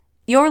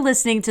You're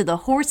listening to the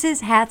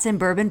Horses, Hats, and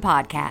Bourbon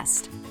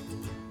podcast.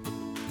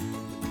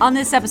 On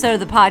this episode of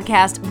the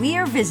podcast, we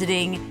are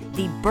visiting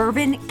the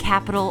bourbon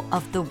capital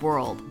of the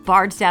world,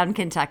 Bardstown,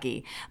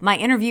 Kentucky. My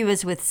interview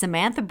is with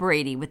Samantha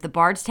Brady with the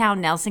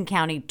Bardstown-Nelson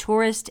County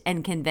Tourist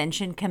and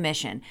Convention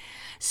Commission.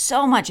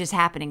 So much is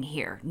happening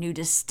here. New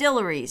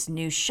distilleries,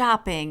 new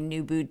shopping,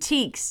 new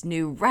boutiques,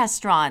 new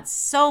restaurants,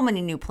 so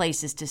many new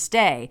places to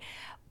stay.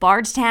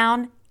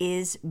 Bardstown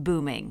is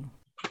booming.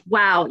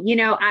 Wow.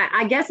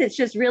 I guess it's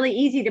just really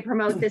easy to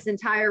promote this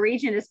entire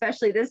region,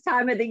 especially this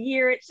time of the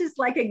year. It's just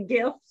like a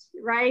gift,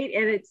 right?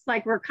 And it's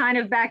like we're kind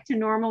of back to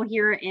normal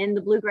here in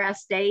the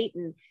Bluegrass State.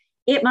 And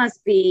it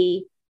must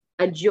be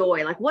a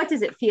joy. Like, what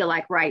does it feel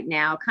like right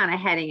now, kind of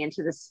heading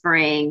into the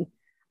spring?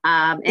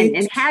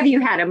 And have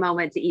you had a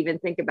moment to even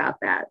think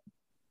about that?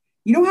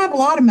 You don't have a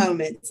lot of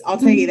moments, I'll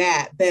tell you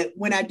that. But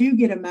when I do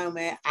get a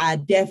moment, I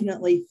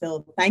definitely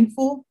feel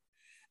thankful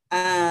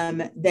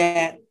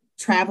that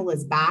travel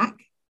is back.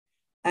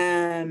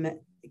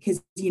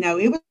 Because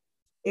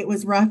it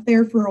was rough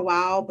there for a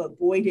while, but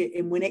boy,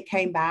 and when it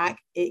came back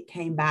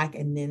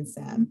and then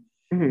some.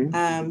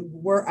 Mm-hmm.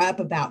 We're up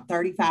about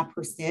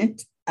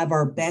 35% of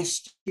our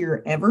best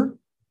year ever,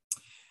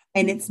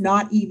 and it's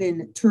not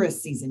even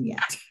tourist season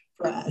yet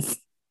for us.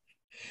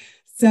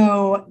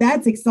 So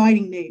that's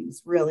exciting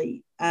news,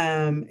 really.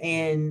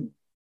 And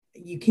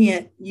you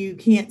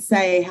can't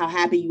say how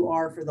happy you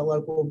are for the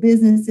local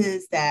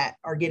businesses that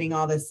are getting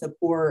all this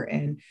support.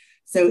 And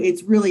so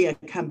it's really a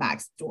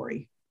comeback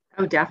story.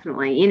 Oh,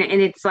 definitely. And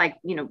it's like,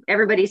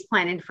 everybody's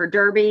planning for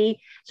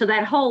Derby. So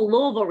that whole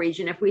Louisville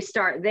region, if we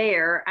start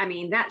there, I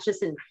mean, that's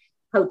just in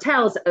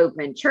hotels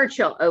open,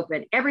 Churchill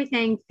open,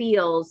 everything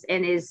feels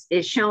and is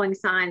showing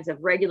signs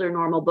of regular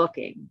normal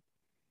booking.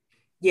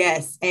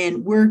 Yes.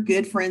 And we're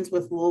good friends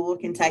with Louisville,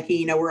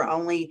 Kentucky. We're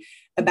only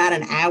about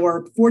an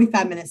hour,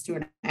 45 minutes to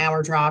an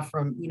hour drive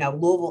from,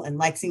 Louisville and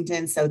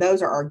Lexington. So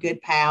those are our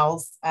good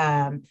pals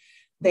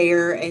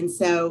there. And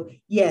so,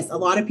 yes, a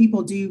lot of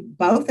people do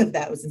both of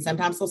those. And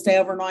sometimes they'll stay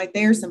overnight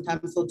there.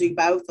 Sometimes they'll do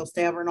both. They'll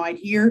stay overnight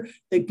here.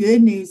 The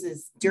good news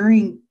is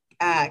during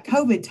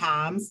COVID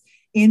times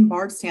in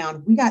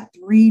Bardstown, we got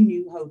 3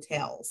 new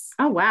hotels.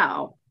 Oh,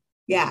 wow.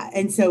 Yeah.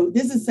 And so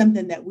this is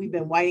something that we've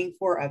been waiting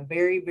for a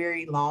very,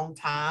 very long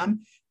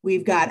time.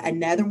 We've got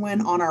another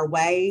one on our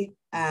way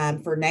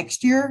for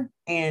next year,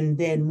 and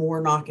then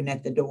more knocking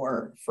at the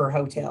door for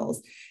hotels.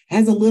 It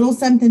has a little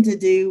something to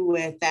do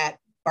with that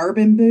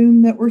bourbon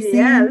boom that we're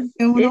seeing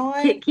going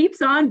on. It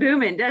keeps on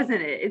booming, doesn't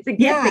it? It's a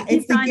gift that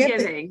keeps on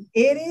giving.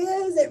 It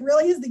is. It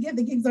really is the gift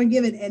that keeps on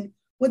giving. And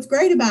what's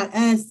great about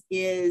us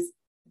is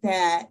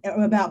that,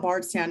 about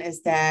Bardstown,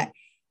 is that,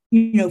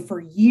 for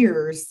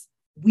years,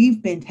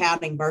 we've been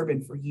touting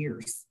bourbon for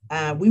years.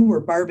 We were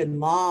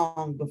bourbon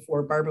long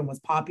before bourbon was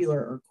popular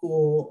or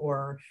cool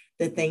or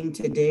the thing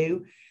to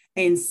do.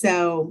 And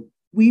so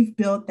we've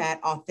built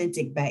that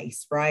authentic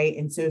base, right?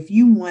 And so if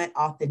you want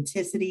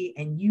authenticity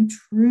and you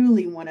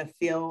truly want to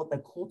feel the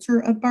culture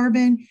of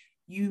bourbon,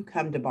 you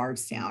come to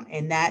Bardstown,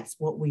 and that's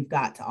what we've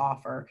got to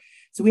offer.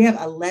 So we have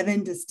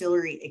 11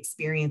 distillery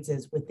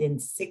experiences within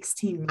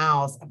 16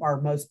 miles of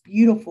our most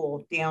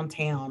beautiful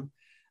downtown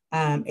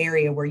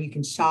area where you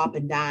can shop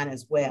and dine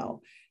as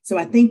well. So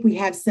I think we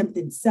have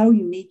something so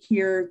unique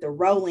here. The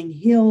rolling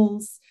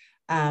hills,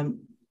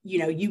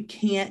 you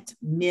can't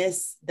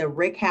miss the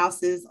rick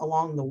houses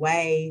along the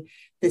way,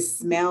 the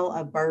smell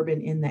of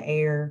bourbon in the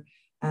air.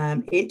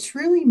 It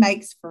truly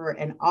makes for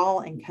an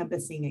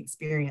all-encompassing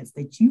experience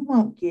that you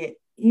won't get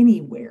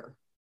anywhere.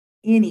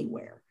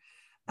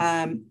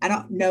 I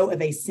don't know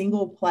of a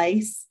single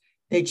place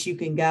that you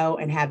can go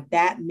and have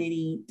that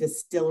many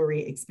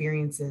distillery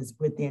experiences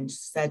within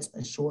such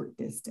a short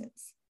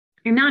distance.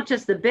 And not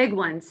just the big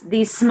ones,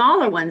 these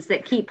smaller ones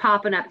that keep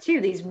popping up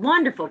too, these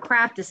wonderful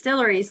craft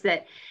distilleries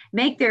that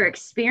make their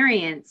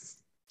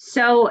experience.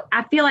 So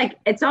I feel like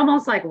it's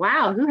almost like,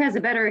 wow, who has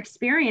a better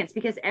experience?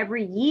 Because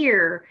every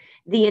year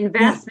the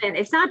investment,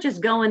 it's not just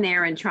going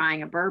there and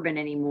trying a bourbon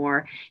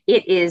anymore.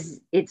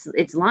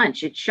 It's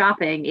lunch, it's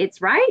shopping,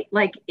 it's right.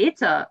 Like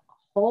it's a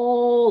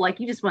whole, like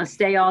you just want to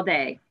stay all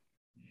day.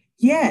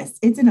 Yes,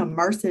 it's an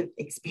immersive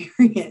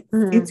experience.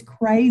 Mm-hmm. It's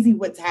crazy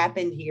what's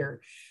happened here.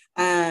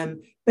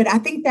 But I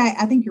think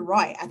you're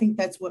right. I think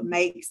that's what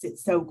makes it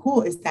so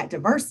cool is that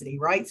diversity,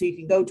 right? So you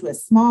can go to a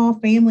small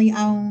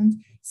family-owned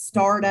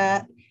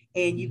startup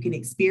and you can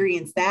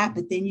experience that,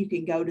 but then you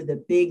can go to the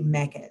big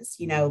meccas,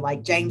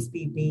 like James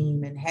B.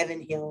 Beam and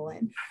Heaven Hill,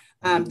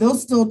 and they'll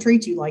still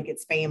treat you like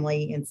it's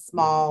family and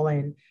small,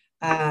 and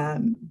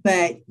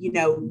but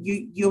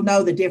you'll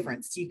know the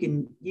difference. You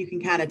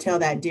can kind of tell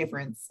that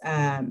difference.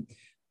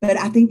 But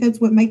I think that's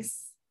what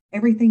makes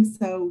everything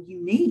so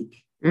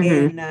unique.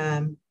 Mm-hmm.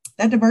 And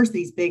that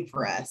diversity is big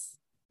for us.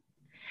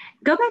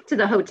 Go back to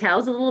the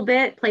hotels a little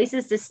bit,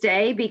 places to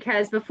stay,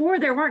 because before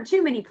there weren't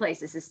too many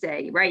places to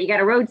stay, right? You got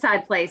a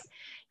roadside place.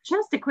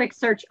 Just a quick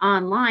search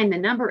online, the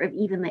number of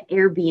even the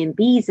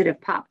Airbnbs that have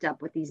popped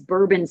up with these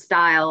bourbon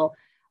style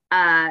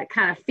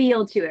kind of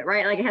feel to it,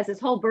 right? Like it has this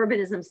whole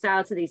bourbonism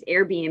style to these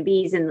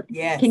Airbnbs. And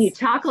yes. Can you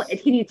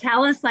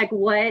tell us like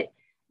what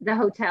the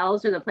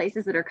hotels or the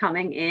places that are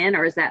coming in,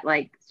 or is that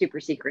like super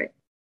secret?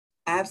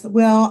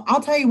 Absolutely. Well,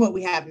 I'll tell you what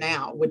we have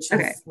now, which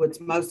Okay. is what's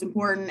most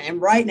important.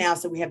 And right now,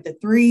 so we have the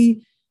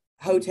three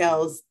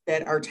hotels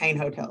that are chain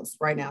hotels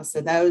right now. So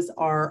those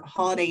are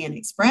Holiday Inn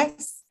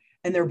Express,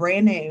 and they're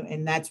brand new.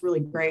 And that's really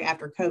great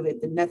after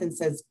COVID. Nothing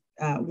says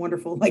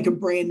wonderful like a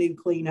brand new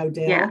clean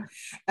hotel.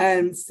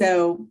 Yeah.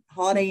 So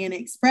Holiday Inn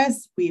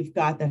Express, we've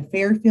got the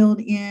Fairfield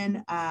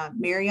Inn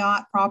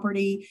Marriott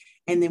property,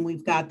 and then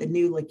we've got the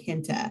new La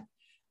Quinta.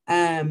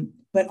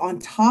 But on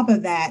top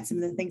of that, some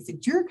of the things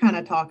that you're kind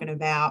of talking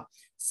about.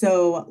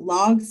 So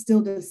Log Still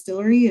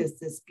Distillery is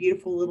this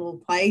beautiful little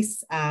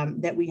place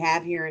that we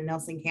have here in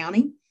Nelson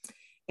County.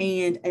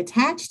 And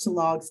attached to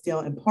Log Still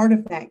and part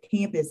of that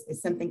campus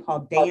is something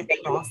called Dance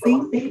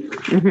Crossing.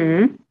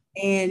 Mm-hmm.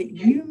 And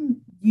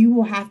you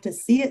will have to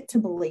see it to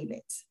believe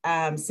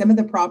it. Some of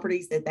the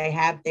properties that they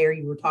have there,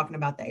 you were talking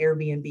about the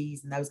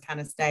Airbnbs and those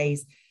kind of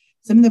stays.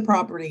 Some of the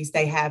properties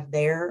they have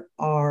there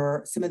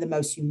are some of the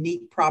most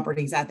unique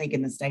properties, I think,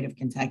 in the state of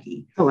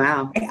Kentucky. Oh,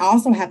 wow. They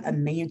also have a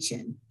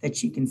mansion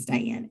that you can stay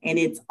in, and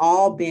it's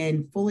all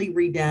been fully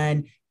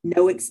redone,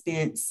 no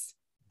expense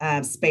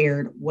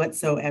spared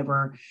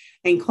whatsoever.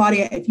 And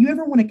Claudia, if you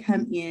ever want to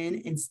come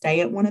in and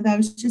stay at one of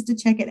those just to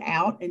check it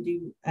out and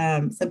do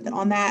something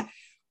on that,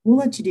 we'll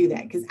let you do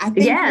that because I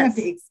think you have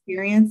to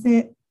experience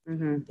it.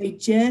 Mm-hmm. They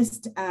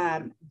just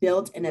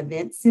built an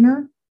event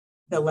center,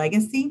 the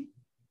Legacy.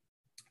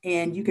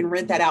 And you can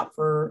rent that out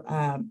for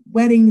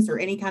weddings or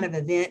any kind of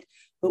event.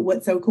 But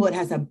what's so cool, it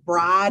has a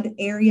bride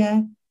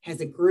area,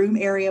 has a groom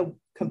area,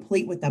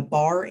 complete with a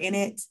bar in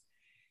it.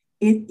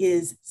 It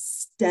is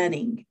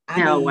stunning.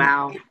 I mean,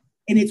 wow.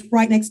 And it's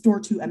right next door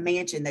to a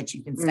mansion that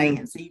you can stay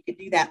in. So you can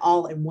do that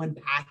all in one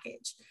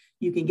package.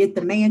 You can get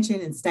the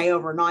mansion and stay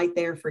overnight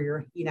there for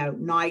your,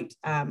 night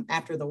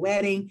after the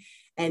wedding.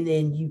 And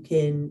then you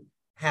can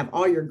have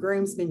all your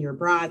groomsmen, your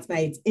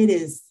bridesmaids.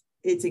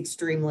 It's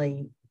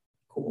extremely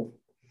cool.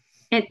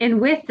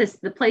 And with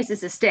the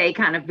places to stay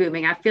kind of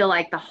booming, I feel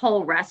like the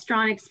whole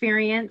restaurant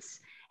experience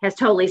has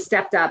totally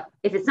stepped up.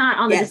 If it's not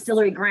on the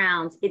distillery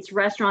grounds, it's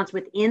restaurants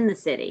within the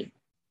city.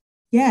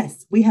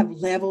 Yes, we have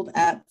leveled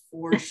up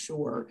for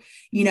sure.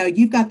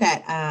 You've got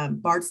that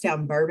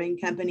Bardstown Bourbon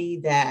Company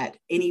that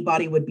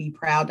anybody would be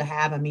proud to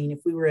have. I mean, if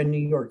we were in New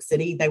York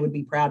City, they would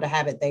be proud to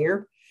have it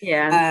there.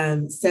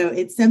 Yeah. So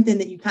it's something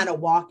that you kind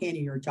of walk in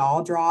and your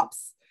jaw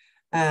drops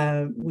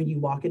when you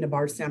walk into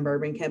Bardstown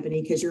Bourbon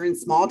Company because you're in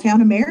small town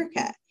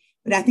America.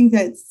 But I think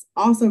that's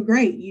also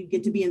great. You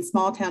get to be in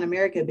small town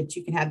America, but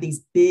you can have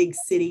these big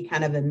city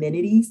kind of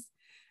amenities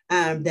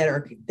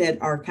that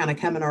are kind of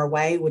coming our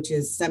way, which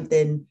is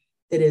something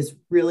that is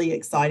really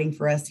exciting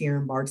for us here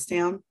in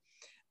Bardstown.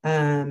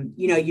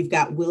 You've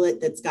got Willet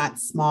that's got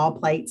small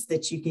plates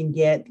that you can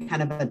get,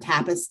 kind of a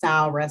tapas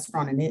style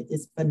restaurant, and it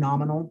is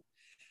phenomenal.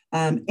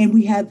 And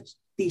we have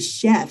these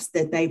chefs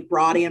that they've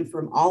brought in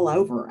from all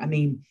over. I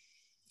mean,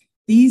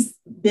 these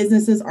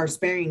businesses are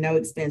sparing no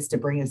expense to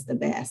bring us the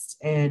best.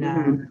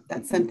 And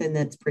that's something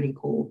that's pretty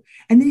cool.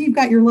 And then you've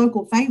got your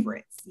local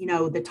favorites,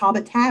 the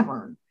Talbot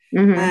Tavern,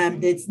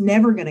 that's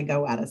never going to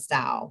go out of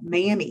style,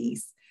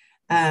 Mammy's,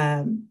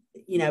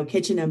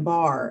 Kitchen and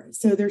Bar.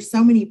 So there's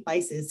so many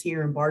places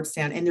here in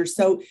Bardstown. And there's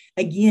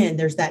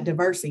that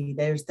diversity.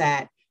 There's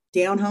that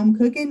down home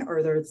cooking,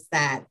 or there's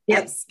that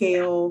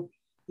upscale,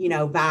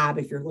 vibe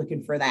if you're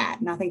looking for that.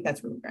 And I think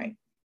that's really great.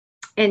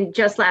 And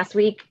just last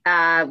week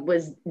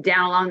was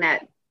down along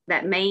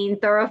that main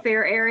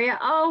thoroughfare area.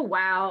 Oh,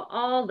 wow.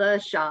 All the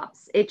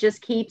shops. It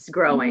just keeps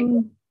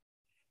growing.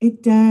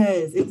 It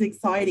does. It's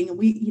exciting.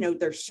 And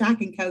there's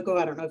Shack and Cocoa.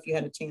 I don't know if you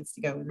had a chance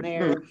to go in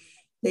there. Mm-hmm.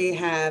 They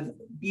have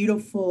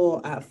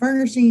beautiful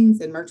furnishings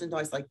and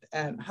merchandise, like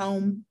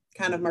home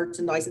kind of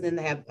merchandise. And then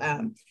they have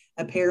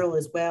apparel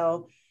as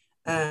well.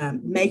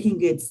 Making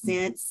Good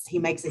Sense. He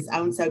makes his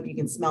own soap. You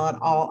can smell it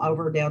all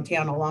over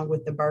downtown along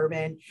with the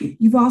bourbon.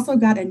 You've also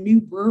got a new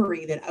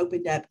brewery that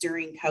opened up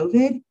during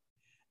COVID,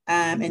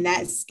 and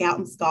that's Scout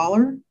and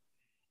Scholar.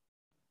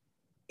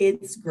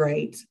 It's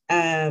great.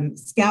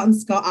 Scout and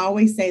Scholar, I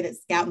always say that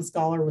Scout and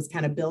Scholar was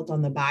kind of built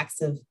on the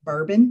backs of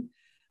bourbon.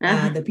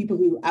 The people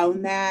who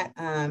own that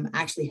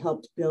actually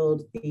helped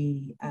build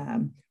the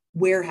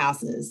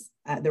warehouses,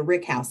 the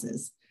rick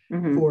houses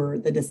for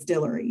the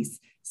distilleries.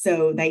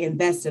 So they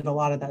invested a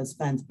lot of those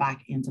funds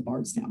back into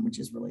Bardstown, which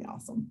is really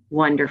awesome.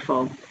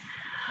 Wonderful.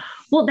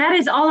 Well, that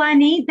is all I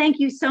need. Thank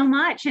you so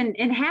much. And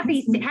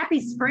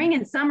happy spring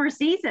and summer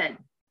season.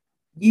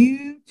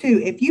 You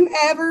too. If you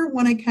ever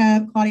want to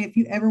come, Claudia,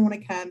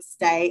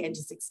 stay and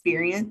just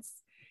experience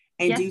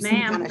and do some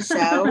kind of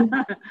show.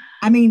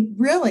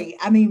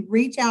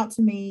 Reach out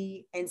to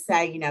me and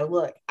say,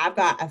 look,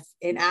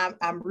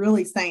 I'm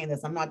really saying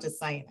this. I'm not just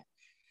saying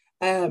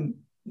it.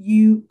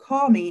 You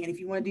call me, and if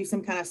you want to do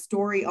some kind of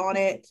story on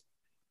it,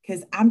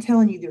 because I'm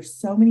telling you, there's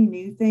so many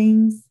new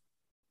things,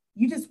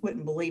 you just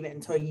wouldn't believe it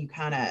until you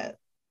kind of,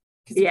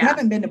 because if you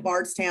haven't been to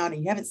Bardstown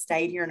and you haven't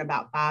stayed here in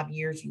about 5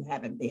 years, you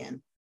haven't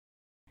been.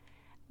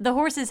 The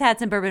Horses,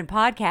 Hats, and Bourbon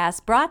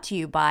podcast brought to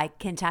you by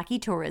Kentucky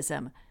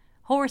Tourism.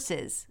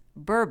 Horses,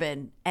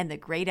 bourbon, and the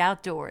great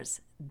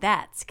outdoors.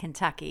 That's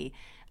Kentucky.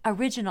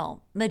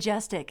 Original,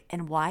 majestic,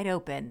 and wide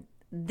open.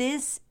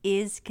 This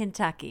is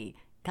Kentucky.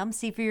 Come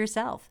see for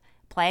yourself.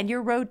 Plan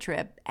your road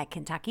trip at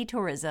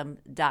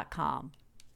KentuckyTourism.com.